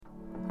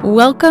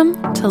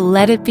Welcome to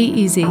Let It Be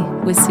Easy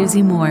with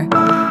Susie Moore.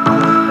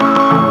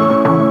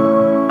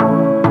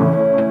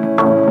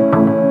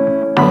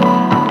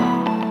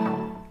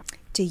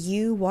 Do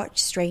you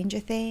watch Stranger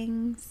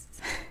Things?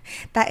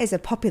 That is a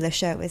popular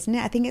show, isn't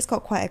it? I think it's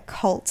got quite a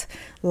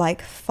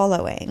cult-like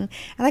following.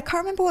 And I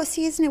can't remember what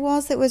season it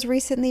was that was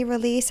recently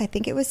released. I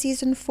think it was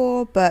season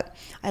 4, but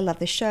I love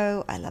the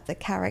show. I love the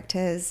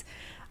characters.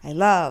 I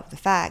love the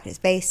fact it's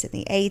based in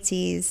the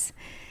 80s.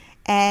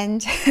 And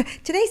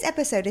today's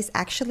episode is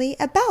actually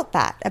about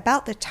that,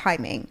 about the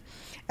timing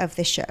of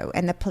the show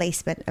and the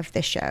placement of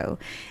the show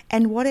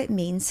and what it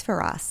means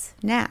for us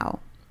now.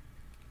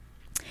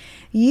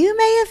 You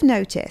may have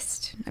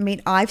noticed,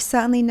 I've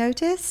certainly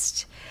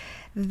noticed,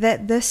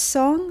 that the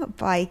song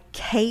by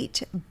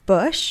Kate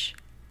Bush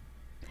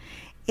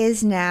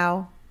is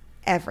now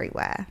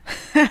everywhere.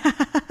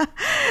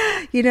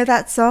 You know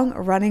that song,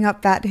 Running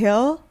Up That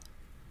Hill?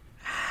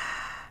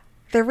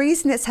 The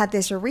reason it's had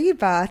this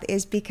rebirth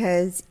is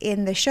because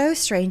in the show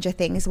Stranger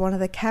Things, one of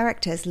the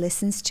characters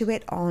listens to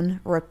it on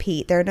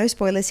repeat. There are no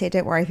spoilers here,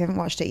 don't worry if you haven't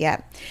watched it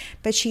yet.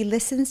 But she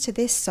listens to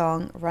this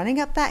song, Running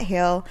Up That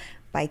Hill,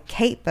 by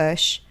Kate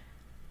Bush,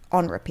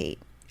 on repeat,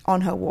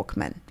 on her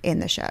Walkman in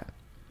the show.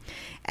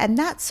 And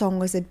that song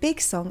was a big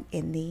song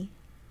in the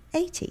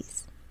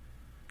 80s,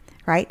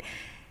 right?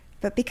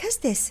 But because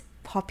this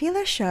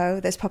popular show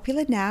that's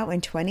popular now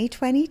in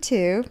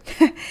 2022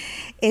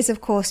 is of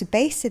course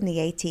based in the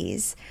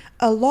 80s,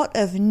 a lot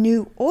of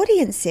new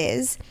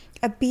audiences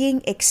are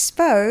being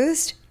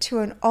exposed to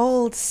an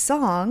old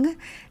song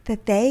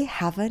that they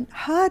haven't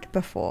heard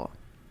before.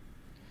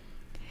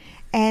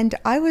 And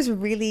I was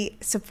really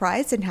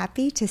surprised and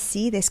happy to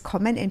see this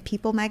comment in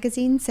People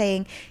magazine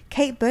saying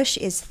Kate Bush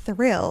is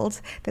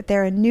thrilled that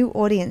there are new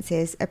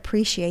audiences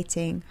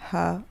appreciating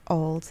her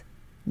old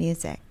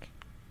music.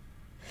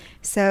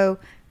 So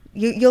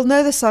you'll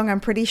know the song, I'm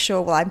pretty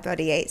sure. Well, I'm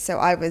 38, so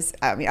I was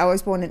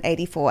born in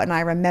 84 and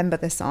I remember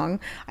the song.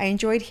 I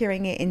enjoyed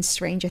hearing it in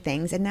Stranger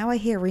Things, and now I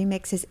hear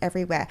remixes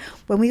everywhere.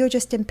 When we were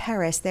just in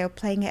Paris, they were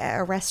playing it at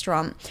a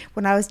restaurant.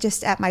 When I was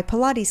just at my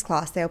Pilates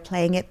class, they were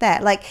playing it there.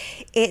 Like,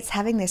 it's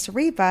having this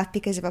rebirth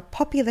because of a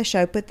popular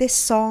show, but this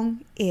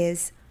song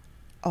is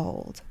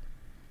old.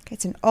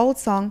 It's an old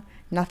song.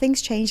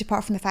 Nothing's changed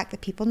apart from the fact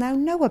that people now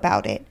know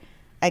about it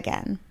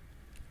again.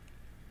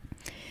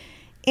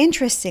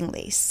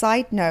 Interestingly,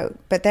 side note,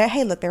 but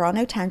there are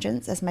no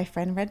tangents, as my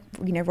friend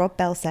Rob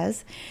Bell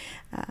says.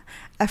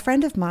 A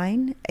friend of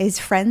mine is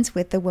friends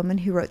with the woman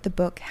who wrote the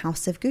book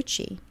House of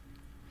Gucci.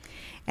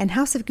 And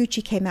House of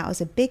Gucci came out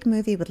as a big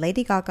movie with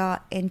Lady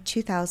Gaga in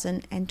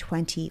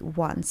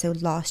 2021, so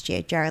last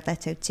year, Jared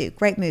Leto too.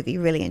 Great movie,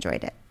 really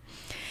enjoyed it.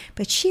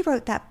 But she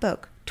wrote that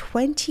book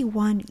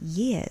 21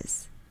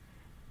 years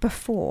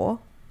before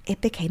it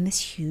became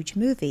this huge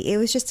movie. It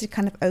was just a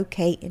kind of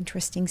okay,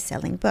 interesting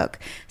selling book.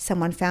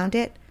 Someone found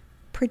it,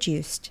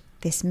 produced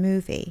this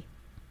movie.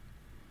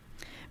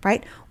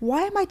 Right?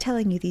 Why am I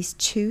telling you these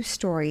two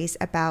stories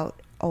about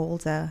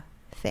older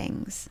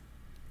things?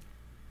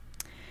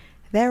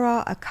 There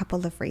are a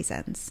couple of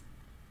reasons.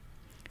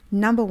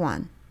 Number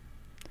one,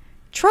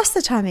 trust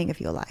the timing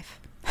of your life.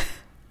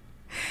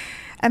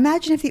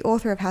 Imagine if the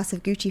author of House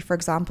of Gucci, for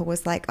example,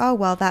 was like, oh,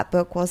 well, that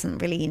book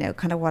wasn't really,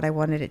 kind of what I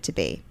wanted it to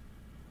be.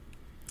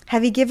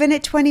 Have you given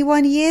it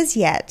 21 years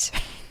yet?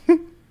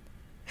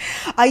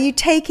 Are you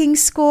taking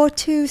score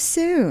too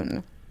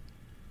soon?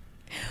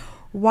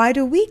 Why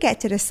do we get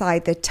to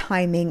decide the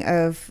timing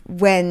of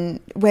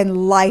when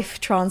life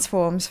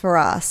transforms for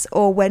us,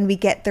 or when we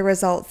get the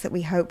results that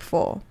we hope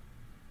for?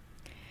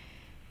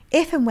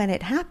 If and when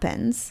it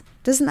happens,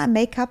 doesn't that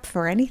make up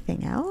for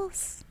anything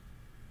else?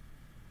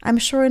 I'm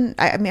sure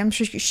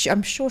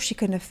she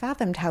couldn't have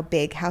fathomed how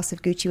big House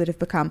of Gucci would have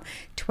become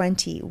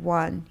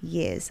 21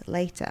 years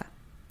later.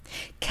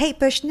 Kate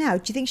Bush now,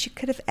 do you think she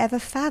could have ever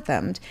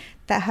fathomed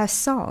that her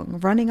song,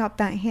 Running Up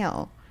That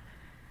Hill,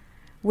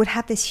 would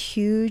have this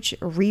huge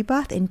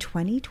rebirth in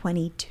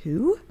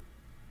 2022?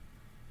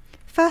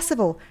 First of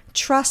all,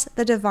 trust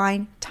the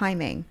divine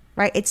timing,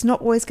 right? It's not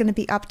always going to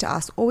be up to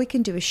us. All we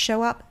can do is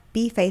show up,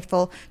 be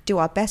faithful, do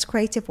our best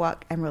creative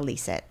work, and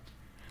release it.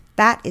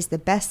 That is the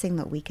best thing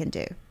that we can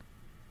do.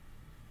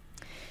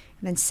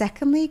 And then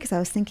secondly, because I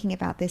was thinking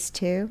about this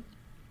too,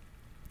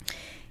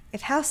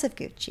 if House of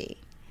Gucci,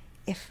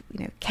 if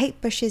Kate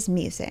Bush's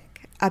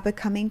music are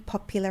becoming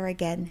popular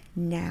again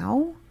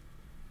now,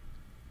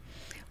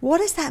 what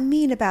does that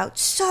mean about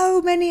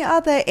so many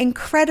other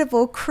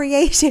incredible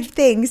creative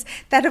things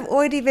that have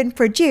already been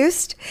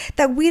produced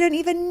that we don't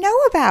even know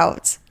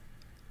about?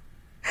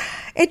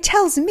 It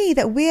tells me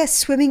that we are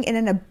swimming in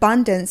an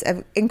abundance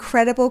of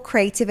incredible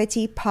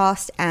creativity,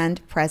 past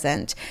and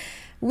present.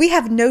 We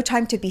have no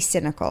time to be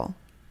cynical.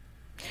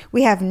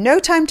 We have no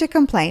time to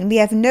complain. We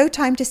have no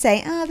time to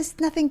say, oh, there's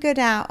nothing good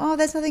out. Oh,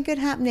 there's nothing good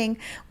happening.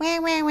 Wah.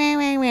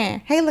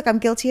 Hey, look, I'm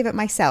guilty of it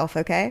myself,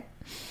 okay?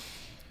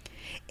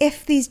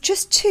 If these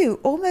just two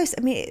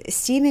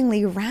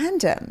seemingly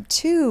random,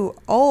 two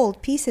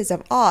old pieces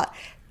of art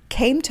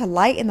came to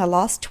light in the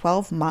last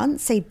 12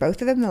 months, say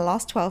both of them in the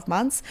last 12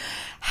 months,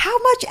 how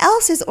much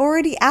else is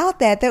already out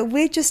there that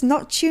we're just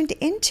not tuned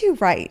into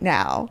right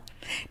now?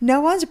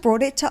 No one's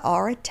brought it to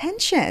our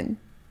attention.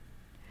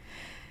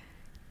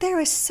 There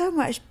is so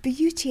much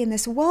beauty in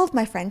this world,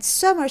 my friends,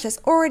 so much that's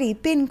already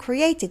been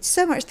created,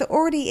 so much that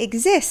already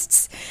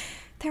exists.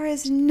 There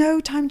is no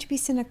time to be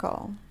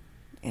cynical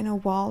in a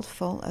world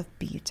full of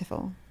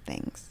beautiful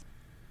things.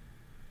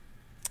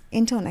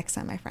 Until next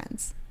time, my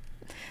friends.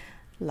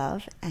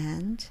 Love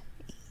and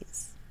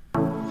ease.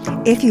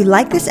 If you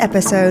like this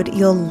episode,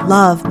 you'll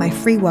love my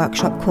free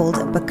workshop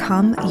called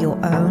Become Your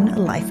Own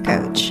Life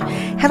Coach.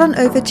 Head on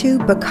over to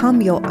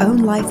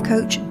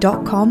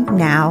becomeyourownlifecoach.com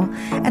now,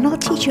 and I'll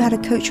teach you how to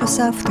coach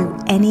yourself through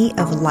any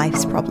of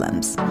life's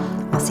problems.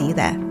 I'll see you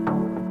there.